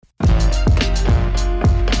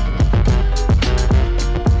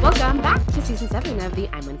7 of the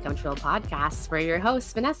I'm Uncomfortable podcast. We're your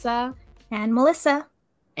hosts, Vanessa and Melissa.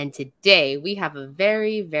 And today we have a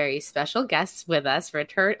very, very special guest with us. We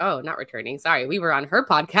were on her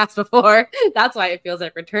podcast before. That's why it feels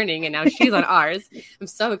like returning. And now she's on ours. I'm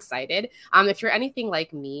so excited. If you're anything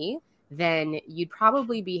like me, then you'd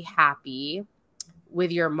probably be happy with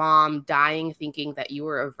your mom dying thinking that you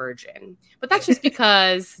were a virgin. But that's just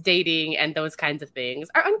because dating and those kinds of things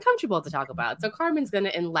are uncomfortable to talk about. So Karmen's going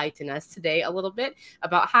to enlighten us today a little bit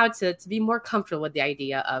about how to be more comfortable with the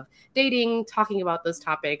idea of dating, talking about those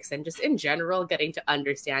topics, and just in general getting to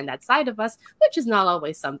understand that side of us, which is not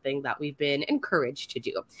always something that we've been encouraged to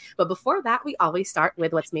do. But before that, we always start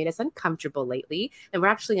with what's made us uncomfortable lately. And we're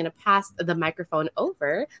actually going to pass the microphone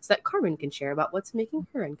over so that Karmen can share about what's making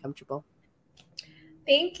her uncomfortable.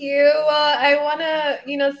 Thank you. Well, I want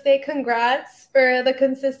to, say congrats for the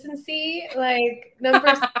consistency. Like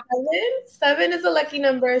number 7 is a lucky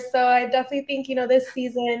number. So I definitely think, this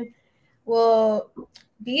season will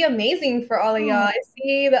be amazing for all of y'all. I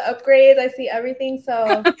see the upgrades. I see everything.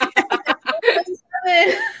 So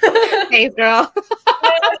Thanks, girl.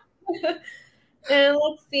 And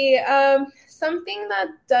let's see. Something that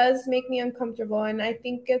does make me uncomfortable, and I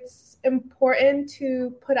think it's important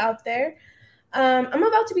to put out there. I'm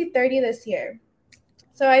about to be 30 this year.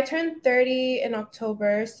 So I turned 30 in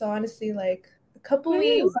October. So honestly, like a couple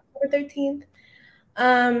weeks, October 13th.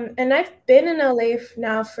 And I've been in LA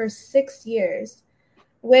now for 6 years,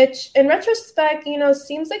 which in retrospect,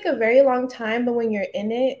 seems like a very long time. But when you're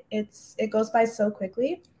in it, it goes by so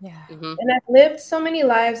quickly. Yeah. Mm-hmm. And I've lived so many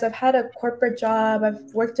lives. I've had a corporate job.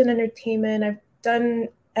 I've worked in entertainment. I've done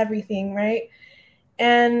everything, right?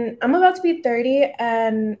 And I'm about to be 30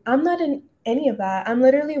 and I'm not in any of that. I'm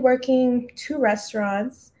literally working 2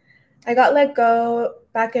 restaurants. I got let go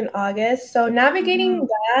back in August. So navigating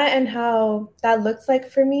that and how that looks like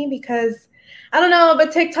for me, because I don't know,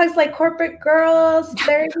 but TikTok's like corporate girls,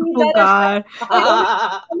 30. Oh God.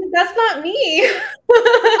 That's not me.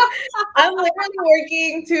 I'm literally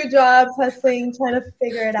working 2 jobs, hustling, trying to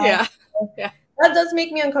figure it out. Yeah. So that does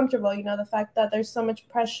make me uncomfortable, the fact that there's so much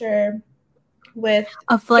pressure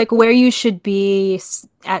of like where you should be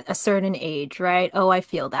at a certain age, right? Oh, I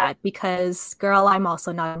feel that because, girl, I'm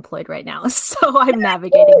also not employed right now, so I'm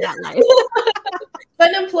navigating that life.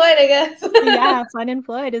 Unemployed, I guess. Yeah,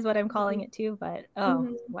 unemployed is what I'm calling it too. But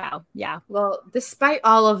wow, yeah. Well, despite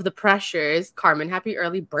all of the pressures, Karmen, happy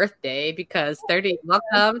early birthday, because 30.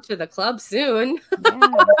 Welcome to the club soon. Yeah.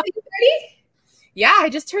 30? Yeah, I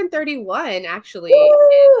just turned 31, actually.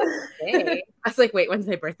 I was like, wait, when's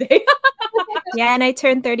my birthday? Yeah, and I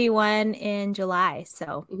turned 31 in July,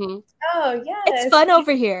 so. Oh, yeah. It's fun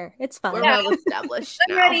over here. It's fun. We're well established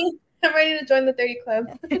I'm ready to join the 30 club.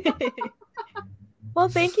 Well,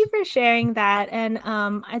 thank you for sharing that. And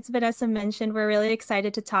as Vanessa mentioned, we're really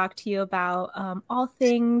excited to talk to you about all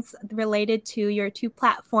things related to your 2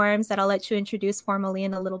 platforms that I'll let you introduce formally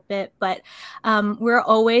in a little bit. But we're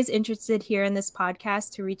always interested here in this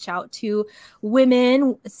podcast to reach out to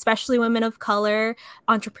women, especially women of color,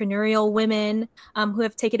 entrepreneurial women who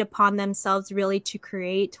have taken it upon themselves really to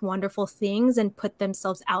create wonderful things and put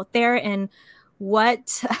themselves out there. And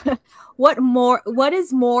what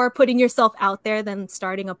is more putting yourself out there than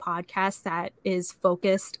starting a podcast that is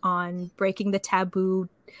focused on breaking the taboo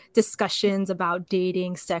discussions about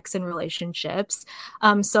dating, sex, and relationships.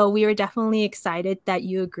 So we were definitely excited that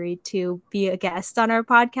you agreed to be a guest on our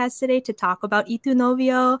podcast today to talk about Y Tu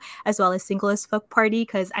Novio as well as Single as Fuck Party,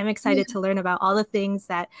 because I'm excited to learn about all the things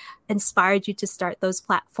that inspired you to start those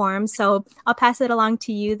platforms. So I'll pass it along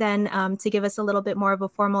to you then to give us a little bit more of a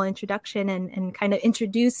formal introduction and kind of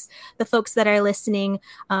introduce the folks that are listening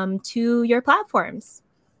to your platforms.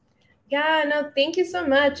 Yeah, no, thank you so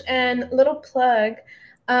much. And little plug,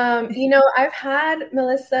 I've had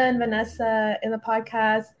Melissa and Vanessa in the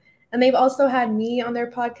podcast, and they've also had me on their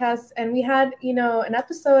podcast. And we had, an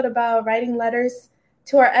episode about writing letters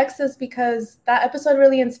to our exes, because that episode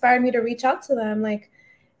really inspired me to reach out to them. Like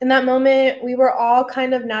in that moment, we were all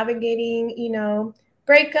kind of navigating,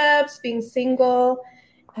 breakups, being single.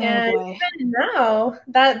 And even now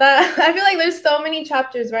that I feel like there's so many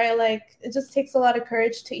chapters, right? Like it just takes a lot of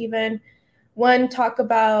courage to even talk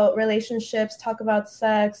about relationships, talk about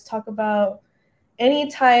sex, talk about any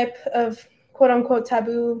type of quote unquote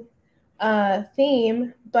taboo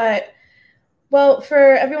theme. But well,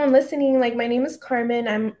 for everyone listening, like my name is Karmen.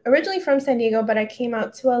 I'm originally from San Diego, but I came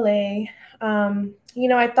out to LA.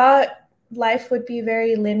 I thought life would be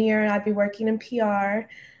very linear. I'd be working in PR.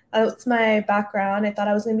 That's my background. I thought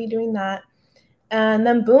I was going to be doing that. And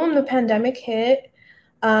then boom, the pandemic hit.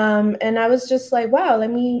 And I was just like, wow,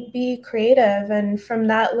 let me be creative. And from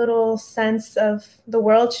that little sense of the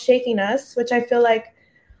world shaking us, which I feel like,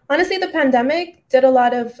 honestly, the pandemic did a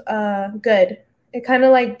lot of good. It kind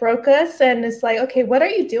of like broke us, and it's like, okay, what are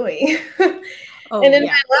you doing? And in my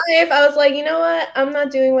life, I was like, you know what? I'm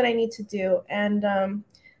not doing what I need to do. And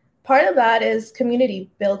part of that is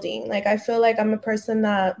community building. Like, I feel like I'm a person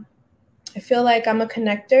that I feel like I'm a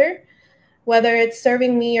connector, whether it's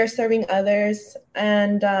serving me or serving others.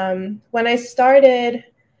 And when I started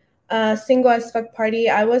Single as Fuck Party,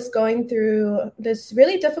 I was going through this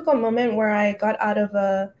really difficult moment where I got out of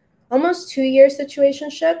a almost 2-year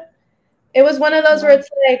situationship. It was one of those where it's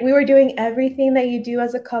like we were doing everything that you do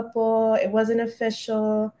as a couple. It wasn't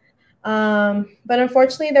official. But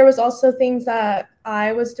unfortunately, there was also things that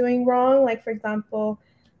I was doing wrong. Like, for example,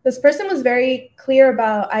 this person was very clear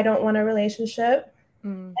about, I don't want a relationship.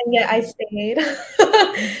 And yet I stayed.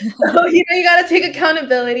 So, you got to take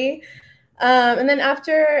accountability. And then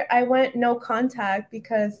after I went no contact,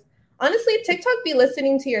 because honestly, TikTok be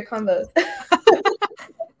listening to your combos.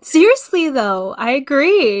 Seriously though, I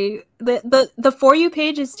agree. The For You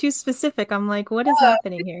page is too specific. I'm like, what is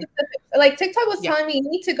happening here? Like, TikTok was telling me you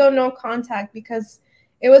need to go no contact because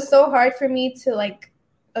it was so hard for me to like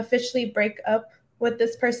officially break up with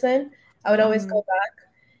this person. I would always go back.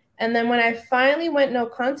 And then when I finally went no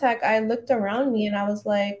contact, I looked around me and I was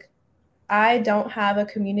like, I don't have a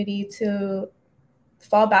community to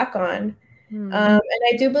fall back on. And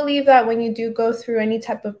I do believe that when you do go through any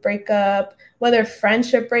type of breakup, whether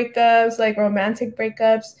friendship breakups, like romantic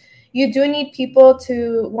breakups, you do need people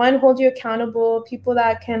to, one, hold you accountable, people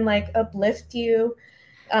that can like uplift you,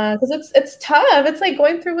 because it's tough. It's like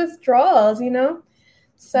going through withdrawals,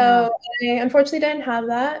 So I unfortunately didn't have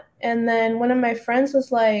that. And then one of my friends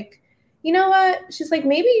was like, you know what? She's like,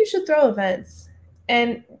 maybe you should throw events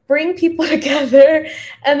and bring people together,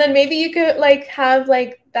 and then maybe you could like have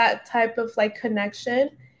like that type of like connection.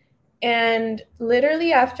 And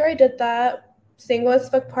literally after I did that, Single as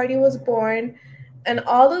Fuck Party was born. And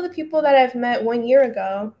all of the people that I've met 1 year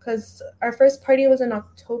ago, because our first party was in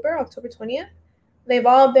October 20th, they've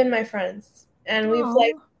all been my friends. And we've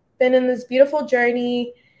like been in this beautiful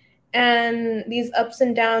journey and these ups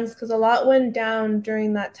and downs, because a lot went down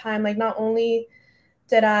during that time. Like, not only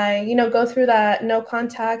did I, go through that no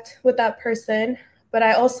contact with that person, but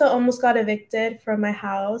I also almost got evicted from my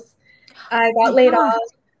house. I got laid off.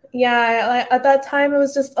 Yeah, at that time, it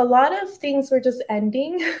was just a lot of things were just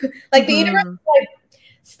ending. Like, the universe was like,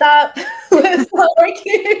 stop, stop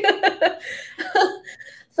working.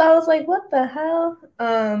 So I was like, what the hell?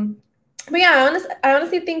 But yeah, I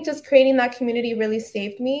honestly think just creating that community really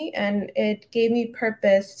saved me, and it gave me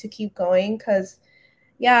purpose to keep going. Because,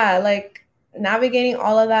 yeah, like, navigating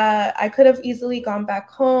all of that, I could have easily gone back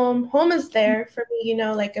home. Home is there for me,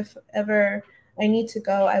 like, if ever I need to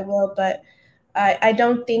go, I will. But I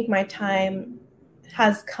don't think my time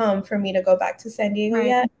has come for me to go back to San Diego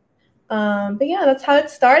yet. But yeah, that's how it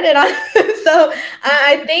started. So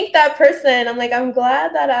I thank that person. I'm like, I'm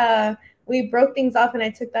glad that we broke things off and I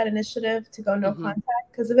took that initiative to go no contact.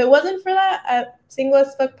 Because if it wasn't for that, Single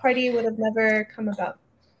as Fuck Party would have never come about.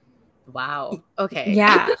 Wow. Okay.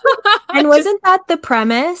 Yeah. And wasn't that the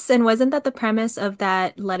premise? And wasn't that the premise of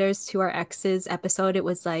that Letters to Our Exes episode? It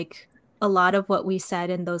was like a lot of what we said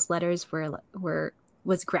in those letters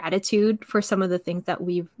was gratitude for some of the things that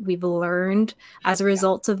we've learned as a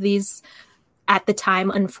result of these, at the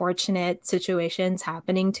time, unfortunate situations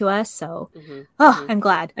happening to us. So, I'm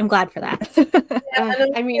glad for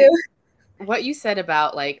that. I mean, what you said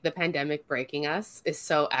about like the pandemic breaking us is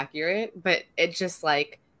so accurate, but it just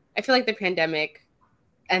like, I feel like the pandemic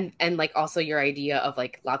and like also your idea of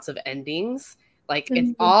like lots of endings, like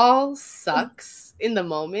it all sucks in the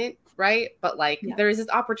moment, right? But like there is this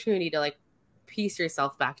opportunity to like piece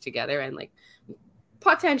yourself back together and like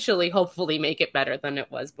potentially, hopefully make it better than it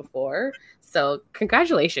was before. So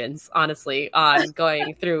congratulations, honestly, on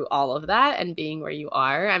going through all of that and being where you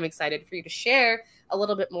are. I'm excited for you to share a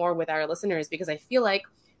little bit more with our listeners, because I feel like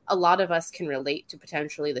a lot of us can relate to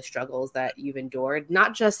potentially the struggles that you've endured,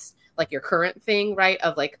 not just like your current thing, right?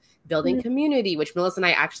 Of like building community, which Melissa and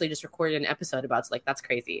I actually just recorded an episode about. So like, that's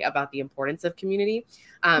crazy, about the importance of community.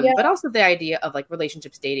 But also the idea of like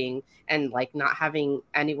relationships, dating, and like not having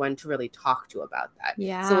anyone to really talk to about that.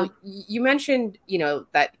 Yeah. So you mentioned,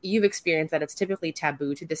 that you've experienced that it's typically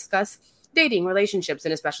taboo to discuss dating, relationships,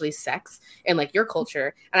 and especially sex in like your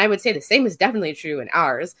culture. And I would say the same is definitely true in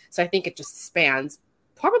ours. So I think it just spans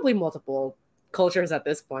probably multiple cultures at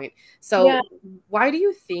this point. So why do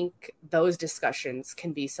you think those discussions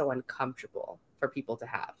can be so uncomfortable for people to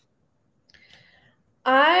have?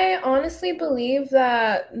 I honestly believe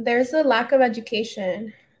that there's a lack of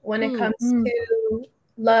education when it comes to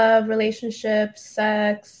love, relationships,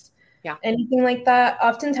 sex, anything like that.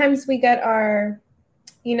 Oftentimes we get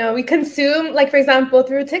we consume, like, for example,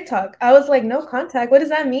 through TikTok. I was like, no contact. What does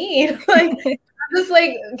that mean? Like, I'm just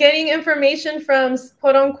like getting information from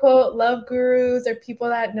quote unquote love gurus or people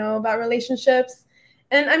that know about relationships.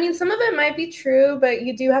 And I mean, some of it might be true, but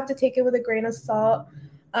you do have to take it with a grain of salt.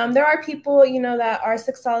 There are people, that are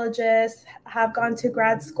sexologists, have gone to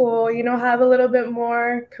grad school, have a little bit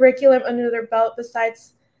more curriculum under their belt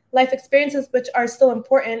besides life experiences, which are still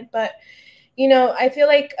important. But, I feel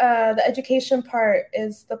like the education part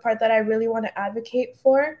is the part that I really want to advocate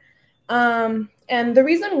for. And the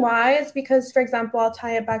reason why is because, for example, I'll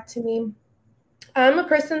tie it back to me. I'm a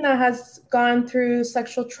person that has gone through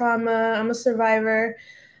sexual trauma. I'm a survivor.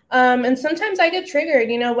 And sometimes I get triggered,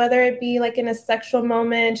 whether it be like in a sexual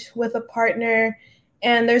moment with a partner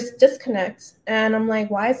and there's disconnect. And I'm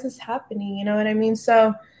like, why is this happening? You know what I mean?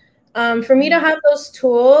 So for me to have those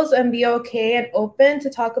tools and be okay and open to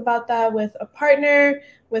talk about that with a partner,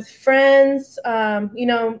 with friends,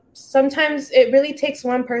 sometimes it really takes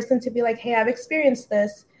one person to be like, hey, I've experienced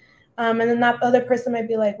this. And then that other person might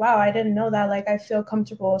be like, wow, I didn't know that. Like, I feel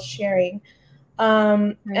comfortable sharing.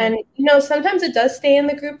 And, sometimes it does stay in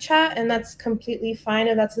the group chat, and that's completely fine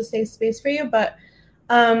if that's a safe space for you. But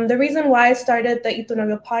the reason why I started the Ito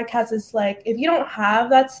Novio podcast is like, if you don't have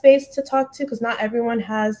that space to talk to, because not everyone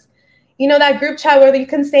has, that group chat where you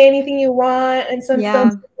can say anything you want and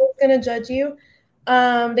someone's going to judge you.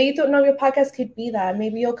 The Ito Novio podcast could be that.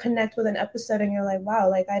 Maybe you'll connect with an episode and you're like, wow,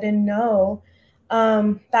 like I didn't know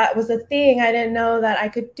that was a thing. I didn't know that I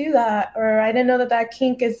could do that, or I didn't know that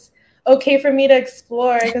kink is okay for me to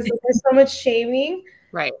explore, because there's so much shaming.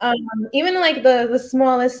 Right. Even like the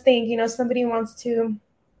smallest thing, somebody wants to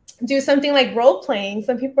do something like role playing.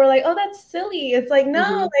 Some people are like, oh, that's silly. It's like,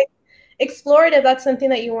 no, like explore it if that's something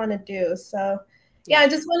that you want to do. So I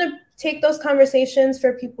just want to take those conversations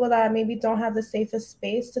for people that maybe don't have the safest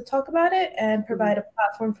space to talk about it and provide a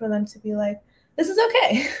platform for them to be like, this is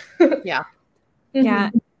okay. Yeah.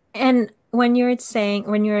 Yeah. And when you're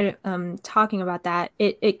talking about that,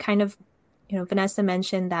 it kind of, Vanessa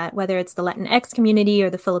mentioned that whether it's the Latinx community or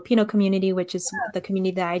the Filipino community, which is the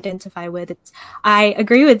community that I identify with, I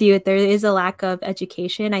agree with you. There is a lack of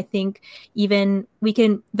education. I think even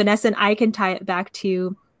Vanessa and I can tie it back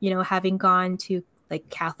to, having gone to like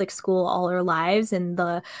Catholic school all our lives and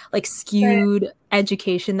the like skewed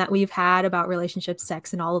education that we've had about relationships,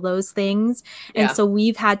 sex, and all of those things. And so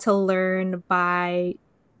we've had to learn by,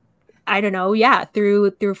 I don't know,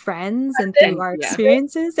 through friends and through our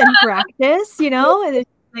experiences and practice, and it's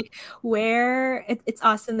like it's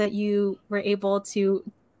awesome that you were able to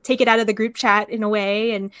take it out of the group chat in a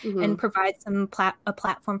way and provide a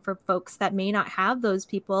platform for folks that may not have those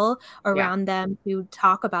people around them to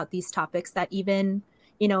talk about these topics that even,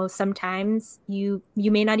 sometimes you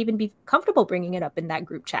may not even be comfortable bringing it up in that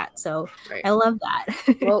group chat. So I love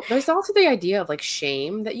that. Well, there's also the idea of like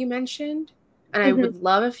shame that you mentioned. And I would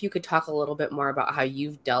love if you could talk a little bit more about how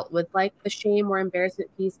you've dealt with like the shame or embarrassment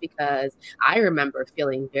piece, because I remember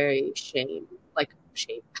feeling very shame.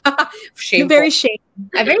 Very shame.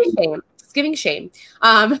 I'm very shame. It's giving shame.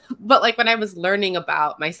 But like when I was learning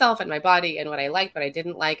about myself and my body and what I liked, what I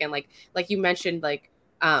didn't like, and like you mentioned, like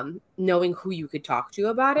knowing who you could talk to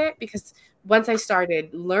about it, because once I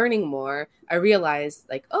started learning more, I realized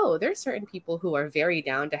like, oh, there's certain people who are very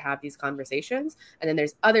down to have these conversations. And then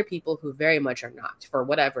there's other people who very much are not, for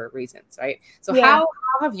whatever reasons, right? So how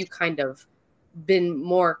have you kind of been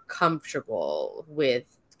more comfortable with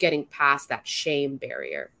getting past that shame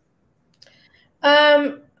barrier?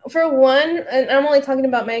 For one, and I'm only talking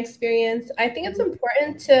about my experience, I think it's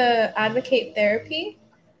important to advocate therapy.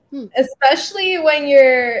 Especially when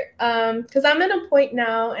you're, because I'm at a point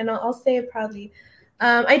now, and I'll say it proudly,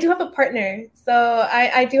 I do have a partner. So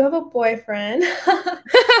I do have a boyfriend.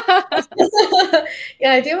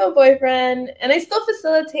 Yeah, I do have a boyfriend, and I still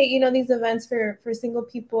facilitate, these events for single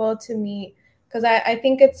people to meet, because I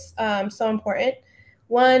think it's so important.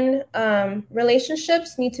 One,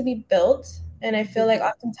 relationships need to be built, and I feel like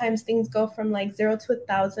oftentimes things go from like 0 to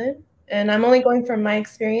 1,000, and I'm only going from my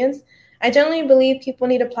experience. I generally believe people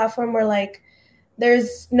need a platform where like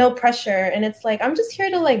there's no pressure, and it's like, I'm just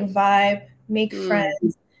here to like vibe, make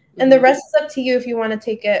friends, and the rest is up to you if you want to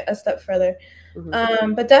take it a step further.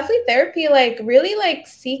 But definitely therapy, like really like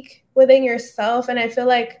seek within yourself. And I feel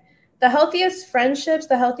like the healthiest friendships,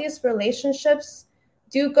 the healthiest relationships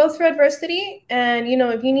do go through adversity, and you know,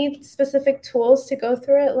 if you need specific tools to go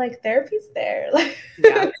through it, like therapy's there. Like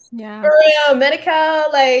Yeah. for real,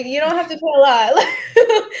 Medi-Cal, like you don't have to pay a lot. Like,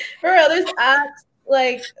 for real, there's apps,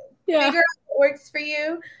 like figure out what works for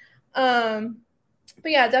you.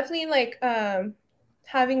 But yeah, definitely like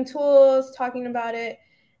having tools, talking about it,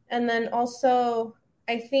 and then also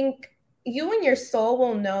I think you and your soul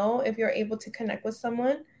will know if you're able to connect with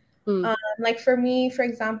someone. Like for me, for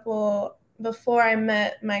example, before I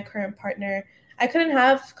met my current partner, I couldn't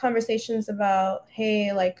have conversations about,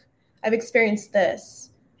 hey, like I've experienced this,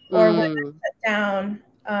 or when I sit down,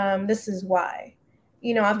 this is why.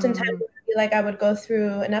 You know, oftentimes it would be like I would go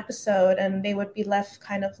through an episode and they would be left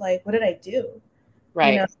kind of like, what did I do?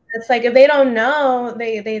 Right. You know, it's like if they don't know,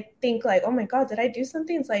 they think like, oh my God, did I do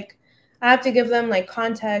something? It's like I have to give them like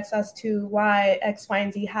context as to why X, Y,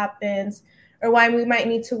 and Z happens, or why we might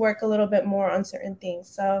need to work a little bit more on certain things.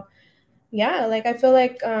 So yeah, like I feel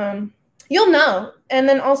like you'll know. And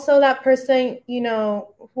then also that person, you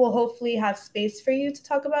know, will hopefully have space for you to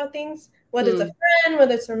talk about things, whether it's a friend,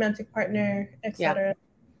 whether it's a romantic partner, etc.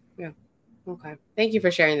 Yeah. Okay. Thank you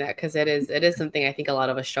for sharing that, because it is something I think a lot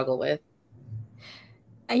of us struggle with.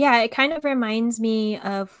 Yeah, it kind of reminds me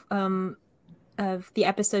of the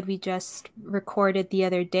episode we just recorded the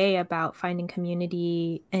other day about finding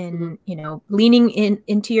community and you know, leaning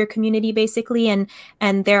into your community basically,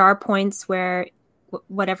 and there are points where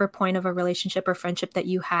whatever point of a relationship or friendship that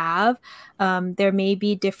you have, there may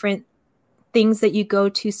be different things that you go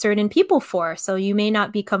to certain people for. So you may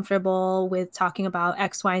not be comfortable with talking about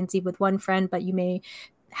X, Y, and Z with one friend, but you may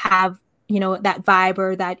have, you know, that vibe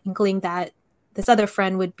or that inkling that this other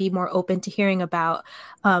friend would be more open to hearing about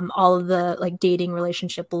all of the like dating,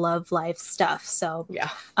 relationship, love, life stuff. So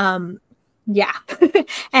yeah.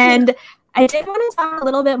 And I did want to talk a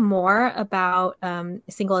little bit more about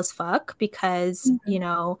single as fuck, because you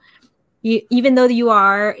know, even though you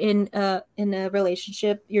are in a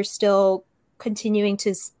relationship, you're still continuing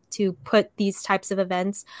to put these types of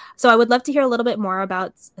events. So I would love to hear a little bit more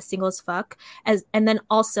about single as fuck, and then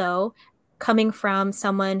also coming from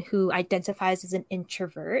someone who identifies as an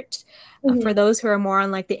introvert. For those who are more on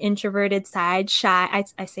like the introverted side, shy,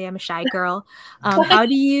 I say I'm a shy girl. How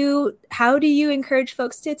do you encourage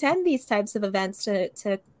folks to attend these types of events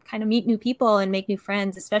to kind of meet new people and make new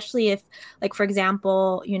friends, especially if, like, for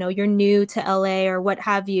example, you know, you're new to LA or what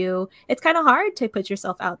have you? It's kind of hard to put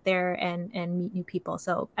yourself out there and meet new people.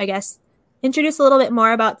 So I guess introduce a little bit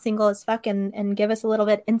more about single as fuck and give us a little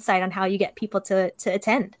bit insight on how you get people to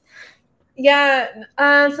attend. Yeah,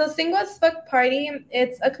 so Single as Fuck Party,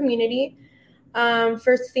 it's a community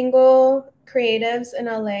for single creatives in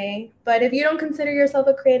LA. But if you don't consider yourself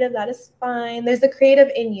a creative, that is fine. There's a creative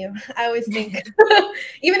in you, I always think.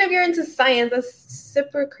 Even if you're into science, that's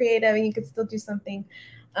super creative and you could still do something.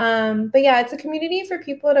 But yeah, it's a community for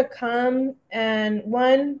people to come and,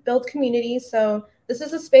 one, build community. So this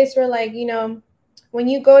is a space where, like, you know, when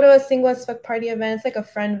you go to a Single as Fuck Party event, it's like a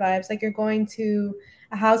friend vibe. It's like you're going to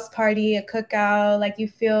a house party, a cookout, like you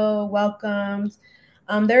feel welcomed.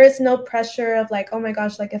 There is no pressure of like, oh my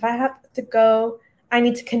gosh, like if I have to go, I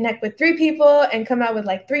need to connect with 3 people and come out with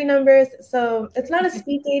like 3 numbers. So it's not a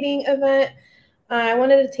speed dating event. I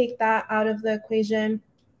wanted to take that out of the equation.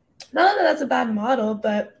 Not that that's a bad model,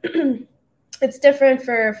 but it's different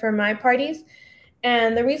for my parties.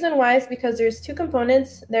 And the reason why is because there's 2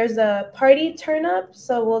 components. There's a party turn up.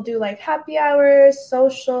 So we'll do like happy hours,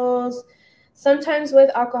 socials, sometimes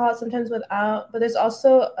with alcohol, sometimes without, but there's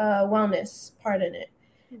also a wellness part in it.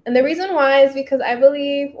 And the reason why is because I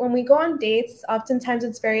believe when we go on dates, oftentimes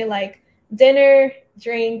it's very like dinner,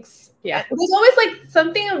 drinks. Yeah. There's always like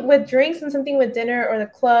something with drinks and something with dinner or the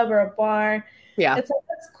club or a bar. Yeah. It's like,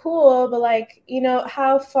 that's cool, but like, you know,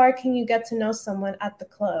 how far can you get to know someone at the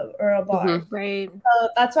club or a bar? Right. So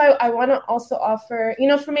that's why I want to also offer, you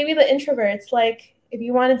know, for maybe the introverts, like if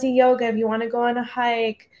you want to do yoga, if you want to go on a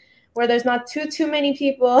hike where there's not too many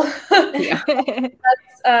people,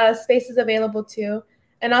 that's spaces available too.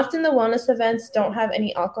 And often the wellness events don't have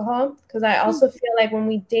any alcohol, because I also feel like when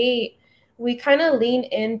we date, we kind of lean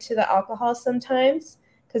into the alcohol sometimes,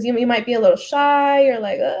 because you might be a little shy. You're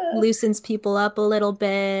like, loosens people up a little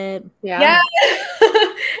bit. Yeah.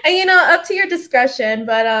 And, you know, up to your discretion.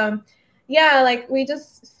 But yeah, like we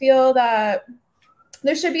just feel that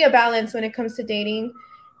there should be a balance when it comes to dating.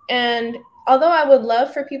 And although I would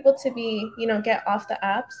love for people to be, you know, get off the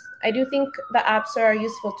apps, I do think the apps are a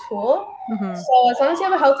useful tool. So as long as you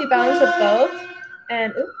have a healthy balance of both,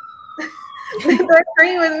 and they're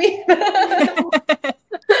agreeing with me.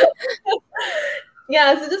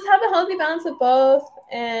 Yeah, so just have a healthy balance of both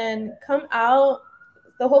and come out.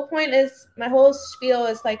 the whole point is, my whole spiel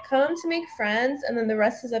is like, come to make friends, and then the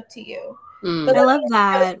rest is up to you. But I love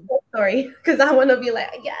that. Sorry, because I want to be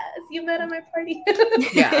like, yes, you met at my party.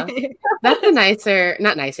 Yeah, that's a nicer,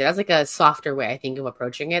 not nicer. That's like a softer way, I think, of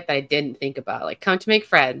approaching it that I didn't think about. Like, come to make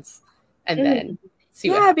friends, and then see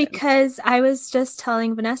what happens. Because I was just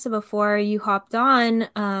telling Vanessa before you hopped on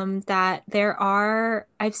that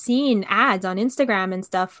I've seen ads on Instagram and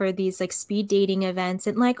stuff for these like speed dating events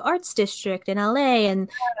in like Arts District in LA,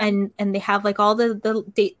 and they have like all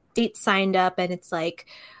the dates signed up, and it's like,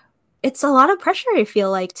 it's a lot of pressure, I feel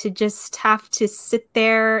like, to just have to sit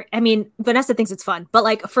there. I mean, Vanessa thinks it's fun, but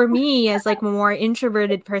like for me as like a more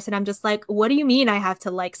introverted person, I'm just like, what do you mean I have to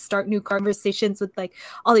like start new conversations with like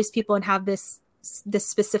all these people and have this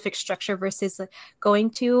specific structure versus like going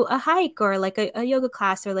to a hike or like a yoga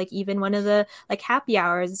class or like even one of the like happy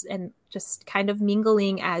hours and just kind of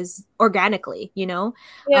mingling as organically, you know?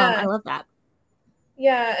 I love that.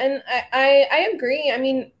 Yeah, and I agree. I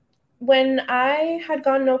mean, when I had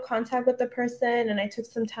gotten no contact with the person and I took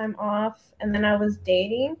some time off and then I was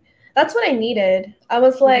dating, that's what I needed. I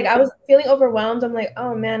was like, I was feeling overwhelmed. I'm like,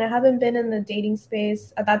 oh man, I haven't been in the dating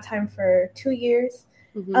space at that time for 2 years.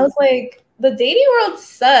 I was like, the dating world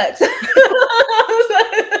sucks. I'm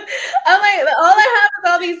like, all I have is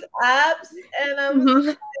all these apps, and I'm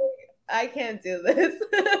like, I can't do this.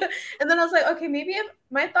 And then I was like, okay, maybe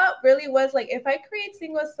my thought really was like, if I create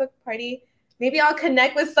Single as Fuck Party, maybe I'll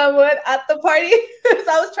connect with someone at the party.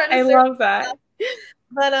 So I was trying to love that.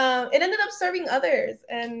 But it ended up serving others,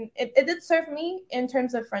 and it did serve me in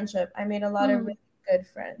terms of friendship. I made a lot of really good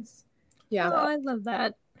friends. Yeah. Oh, I love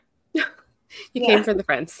that. You came for the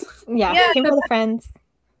friends. Yeah, came for the friends.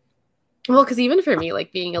 Well, because even for me,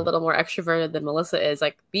 like being a little more extroverted than Melissa is,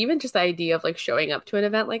 like even just the idea of like showing up to an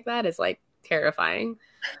event like that is like terrifying.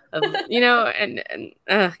 You know, and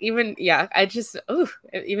even I just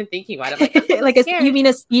even thinking about it, I'm like, like you mean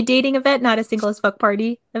a speed dating event, not a Single as Fuck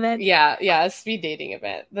Party event? Yeah, a speed dating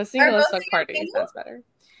event. The Single as Fuck Party sounds better.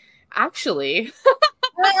 Actually,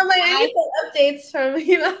 I'm like, I need some updates from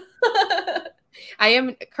you. I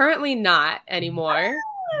am currently not anymore,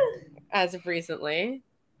 as of recently.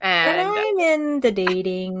 And I'm in the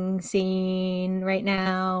dating scene right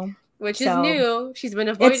now. Which is new. She's been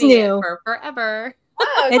avoiding it for forever.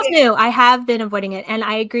 Oh, okay. It's new. I have been avoiding it. And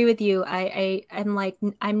I agree with you. I'm like,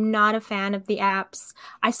 I'm not a fan of the apps.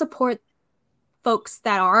 I support folks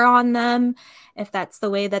that are on them if that's the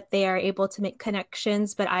way that they are able to make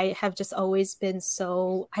connections, but I have just always been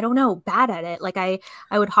so, I don't know, bad at it. Like I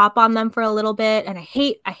would hop on them for a little bit, and I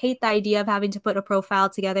hate the idea of having to put a profile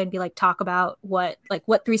together and be like, talk about what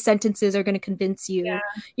 3 sentences are going to convince you.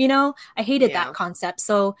 You know, I hated that concept.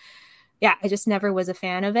 So yeah, I just never was a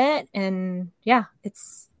fan of it. And yeah,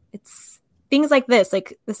 it's things like this,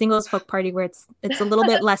 like the Single as Fuck Party, where it's a little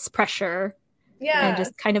bit less pressure. And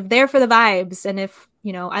just kind of there for the vibes. And if,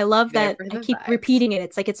 you know, I love that I keep repeating it.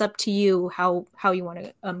 It's like, it's up to you how you want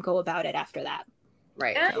to go about it after that.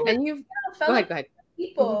 Right. And you've go ahead.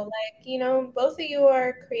 People like, you know, both of you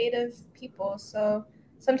are creative people. So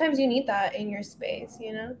sometimes you need that in your space,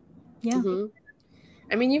 you know? Yeah.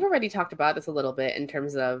 I mean, you've already talked about this a little bit in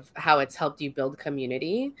terms of how it's helped you build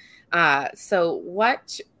community. So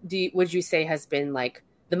what would you say has been like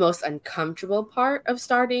the most uncomfortable part of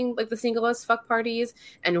starting like the Single as Fuck parties,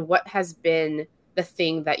 and what has been the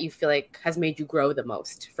thing that you feel like has made you grow the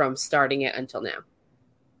most from starting it until now?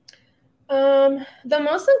 The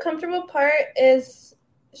most uncomfortable part is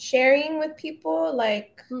sharing with people,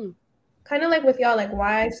 like kind of like with y'all, like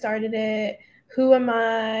why I started it, who am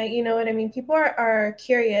I, you know what I mean? People are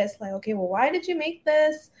curious, like, okay, well, why did you make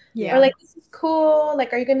this? Or like, this is cool,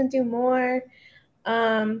 like, are you gonna do more?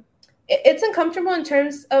 It's uncomfortable in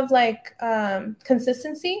terms of like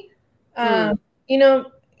consistency. You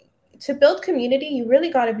know, to build community, you really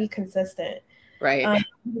got to be consistent. Right.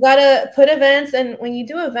 You got to put events, and when you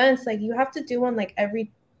do events, like you have to do one like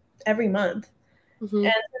every month. And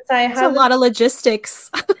since I have a lot of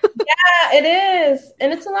logistics. Yeah, it is.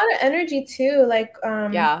 And it's a lot of energy too. Like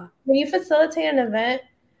when you facilitate an event,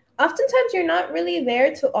 oftentimes you're not really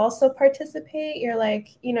there to also participate. You're like,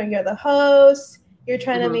 you know, you're the host. You're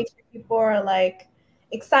trying to make sure people are like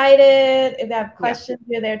excited. If they have questions,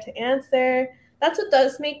 you're there to answer. That's what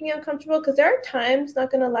does make me uncomfortable, because there are times,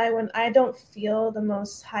 not gonna lie, when I don't feel the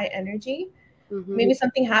most high energy. Maybe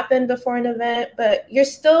something happened before an event, but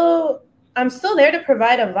I'm still there to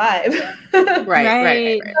provide a vibe.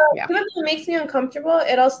 Right. Yeah. Even though it makes me uncomfortable,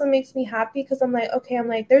 it also makes me happy, because I'm like, okay,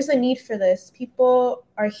 there's a need for this. People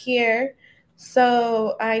are here,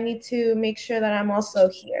 so I need to make sure that I'm also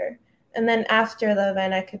here. And then after the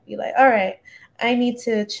event, I could be like, all right, I need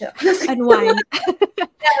to chill. Unwind.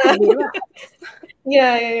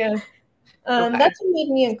 Yeah. Yeah. Okay. That's what made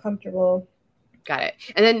me uncomfortable. Got it.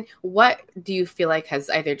 And then what do you feel like has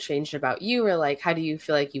either changed about you, or like how do you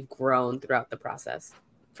feel like you've grown throughout the process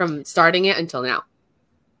from starting it until now?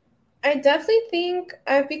 I definitely think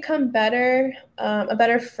I've become better, a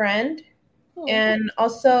better friend, and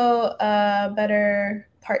also a better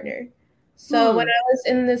partner. So when I was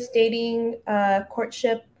in this dating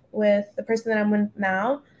courtship with the person that I'm with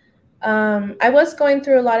now, I was going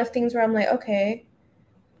through a lot of things where I'm like, okay,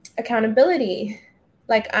 accountability.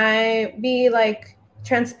 Like I be like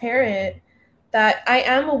transparent that I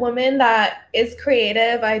am a woman that is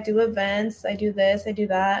creative. I do events, I do this, I do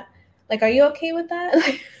that. Like, are you okay with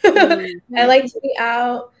that? I like to be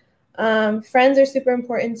out. Friends are super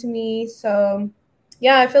important to me. So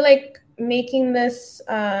yeah, I feel like making this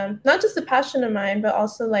not just a passion of mine, but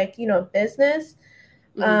also like, you know, business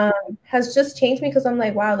has just changed me because I'm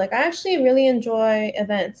like, wow, like I actually really enjoy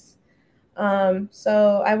events.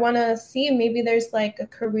 So I want to see maybe there's like a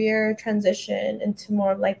career transition into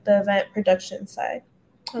more of like the event production side.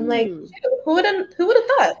 I'm like, who would have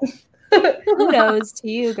thought? Kudos to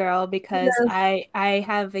you, girl, because Yes. I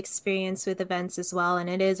have experience with events as well, and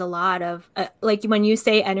it is a lot of like when you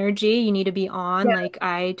say energy, you need to be on. Yeah. Like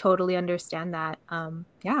I totally understand that.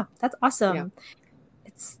 Yeah, that's awesome.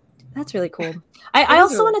 That's really cool. I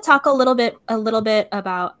also want to talk a little bit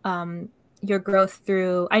about your growth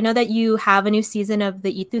through. I know that you have a new season of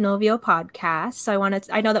the Itu Novio podcast. So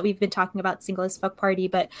I know that we've been talking about Single as Fuck Party,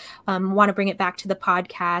 but want to bring it back to the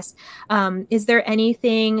podcast. Is there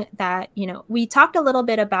anything that, you know, we talked a little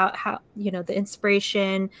bit about how, you know, the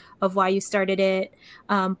inspiration of why you started it.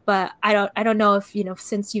 But I don't know if, you know,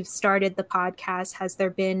 since you've started the podcast, has there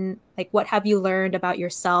been like, what have you learned about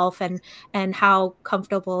yourself and how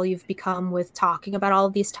comfortable you've become with talking about all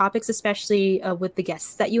of these topics, especially with the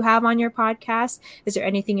guests that you have on your podcast? Is there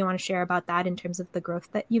anything you want to share about that in terms of the growth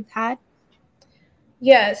that you've had?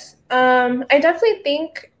 Yes. I definitely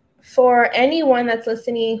think for anyone that's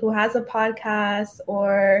listening who has a podcast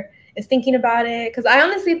or is thinking about it, because I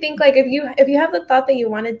honestly think like if you have the thought that you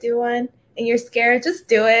want to do one and you're scared, just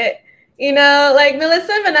do it. You know, like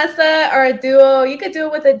Melissa and Vanessa are a duo. You could do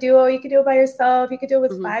it with a duo. You could do it by yourself. You could do it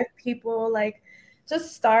with 5 people. Like,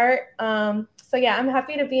 just start. So yeah, I'm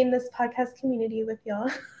happy to be in this podcast community with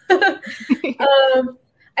y'all.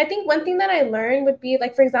 I think one thing that I learned would be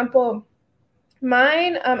like, for example,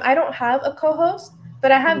 mine, I don't have a co-host,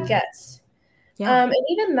 but I have guests. And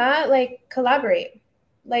even that, like, collaborate.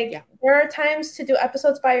 Like, there are times to do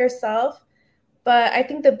episodes by yourself, but I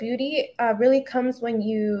think the beauty really comes when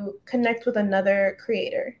you connect with another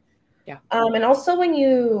creator. And also when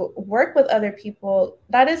you work with other people.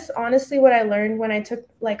 That is honestly what I learned when I took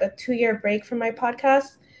like a 2-year break from my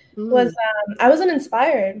podcast was I wasn't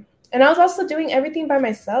inspired. And I was also doing everything by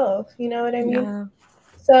myself. You know what I mean? Yeah.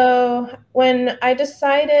 So when I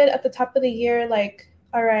decided at the top of the year, like,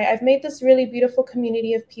 all right, I've made this really beautiful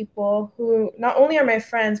community of people who not only are my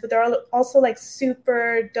friends, but they're also like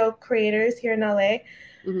super dope creators here in LA.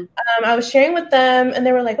 I was sharing with them and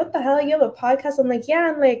they were like, what the hell? You have a podcast? I'm like,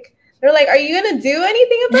 yeah. I'm like, they're like, are you going to do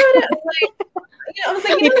anything about it? I'm like, you know, I was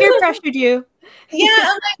like, they peer pressured you. Yeah.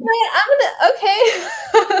 I'm like, I'm going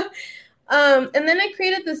to, okay. And then I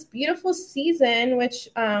created this beautiful season, which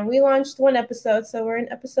we launched 1 episode. So we're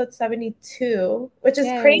in episode 72, which is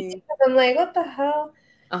crazy because I'm like, what the hell?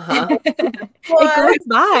 It goes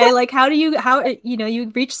by. Like, how you know, you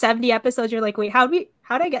reach 70 episodes. You're like, wait, how'd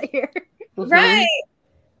I get here? Right.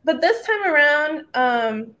 But this time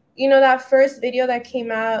around, you know, that first video that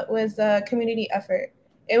came out was a community effort.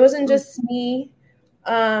 It wasn't just me.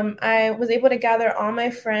 I was able to gather all my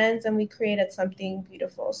friends and we created something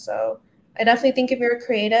beautiful. So I definitely think if you're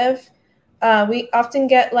creative, we often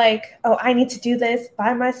get like, oh, I need to do this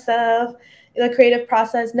by myself, the creative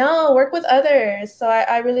process. No, work with others. So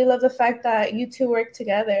I really love the fact that you two work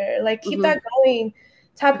together. Like, keep that going.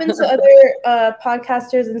 Tap into other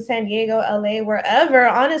podcasters in San Diego, LA, wherever,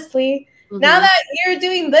 honestly. Now that you're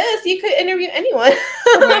doing this, you could interview anyone.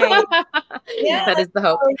 Right. Yeah, that is the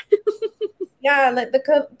hope. Yeah, like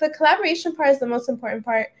the collaboration part is the most important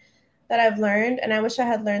part that I've learned, and I wish I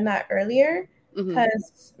had learned that earlier.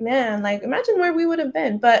 Because man, like, imagine where we would have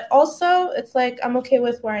been. But also, it's like I'm okay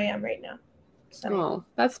with where I am right now. So. Oh,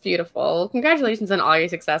 that's beautiful. Congratulations on all your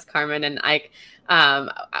success, Karmen. And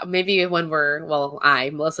maybe when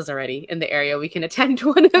Melissa's already in the area, we can attend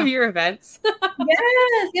one of your events.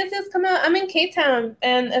 Yes, come out. I'm in K-Town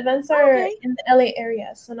and events are in the LA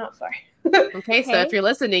area, so not far. Okay, so if you're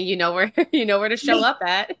listening, you know where to show up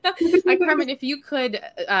at. Karmen, if you could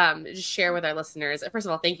just share with our listeners. First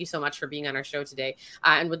of all, thank you so much for being on our show today,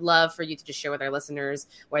 and would love for you to just share with our listeners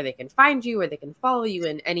where they can find you, where they can follow you,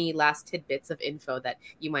 and any last tidbits of info that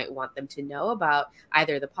you might want them to know about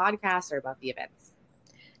either the podcast or about the events.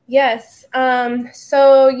 Yes.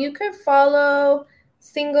 So you could follow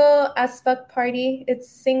Single as Fuck Party. It's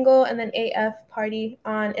single and then AF Party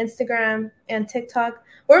on Instagram and TikTok.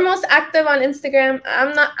 We're most active on Instagram.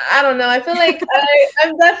 I don't know. I feel like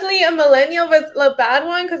I'm definitely a millennial, but a bad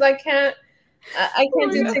one because I can't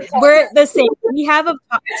do TikTok. We're the same. We have a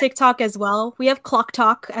TikTok as well. We have Clock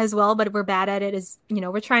Talk as well, but we're bad at it.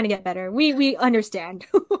 We're trying to get better. We understand.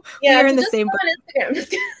 Yeah, we are in the same boat. On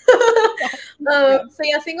Instagram. So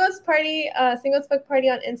yeah, Single as Fuck Party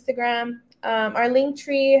on Instagram. Our link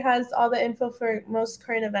tree has all the info for most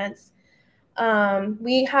current events.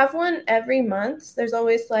 We have one every month. There's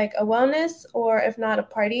always like a wellness or if not a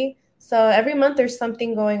party. So every month there's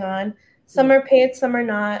something going on. Some are paid, some are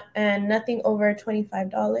not, and nothing over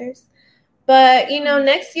 $25. But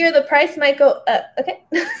next year the price might go up. Okay.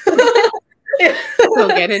 So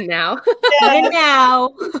get in now. Get in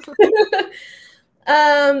now.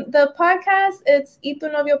 The podcast, it's Y Tu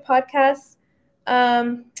Novio Podcast.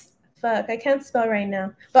 Fuck, I can't spell right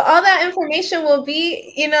now. But all that information will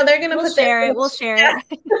be, they're gonna We'll share it.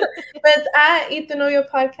 But it's at Y Tu Novio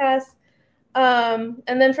Podcast. And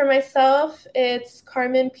then for myself, it's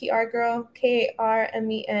Karmen PR Girl,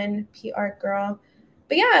 Karmen PR Girl.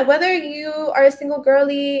 But yeah, whether you are a single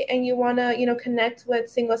girly and you want to, connect with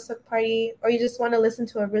Single as Fuck Party, or you just want to listen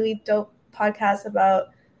to a really dope podcast about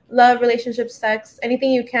love, relationships, sex,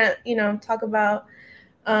 anything you can't, talk about,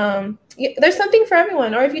 there's something for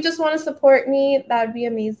everyone. Or if you just want to support me, that would be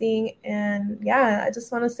amazing. And yeah, I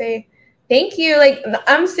just want to say thank you. Like,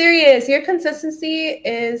 I'm serious. Your consistency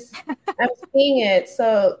I'm seeing it.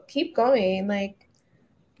 So keep going. Like,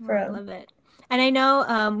 I love it. And I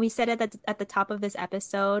know we said it at the top of this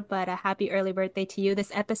episode, but a happy early birthday to you. This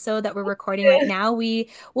episode that we're recording right now, we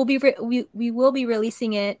will be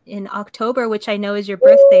releasing it in October, which I know is your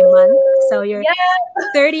birthday month. So your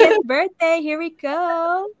 30th birthday. Here we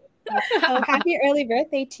go. So happy early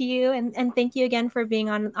birthday to you, and thank you again for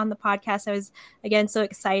being on the podcast. I was again so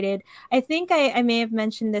excited. I think I may have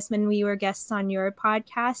mentioned this when we were guests on your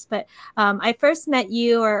podcast, but I first met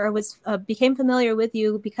you or became familiar with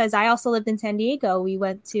you because I also lived in San Diego. We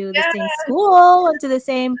went to the same school, went to the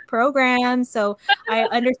same program, so I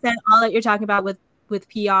understand all that you're talking about with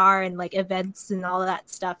PR and like events and all of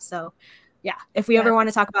that stuff. So yeah, if we ever want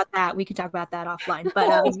to talk about that, we could talk about that offline.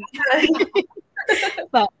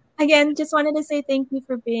 But again, just wanted to say thank you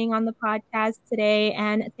for being on the podcast today.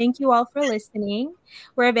 And thank you all for listening.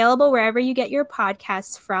 We're available wherever you get your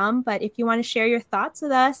podcasts from. But if you want to share your thoughts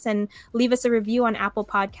with us and leave us a review on Apple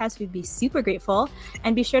Podcasts, we'd be super grateful.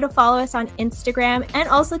 And be sure to follow us on Instagram and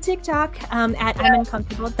also TikTok at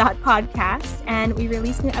imuncomfortable.podcast. And we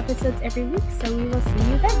release new episodes every week. So we will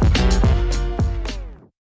see you then.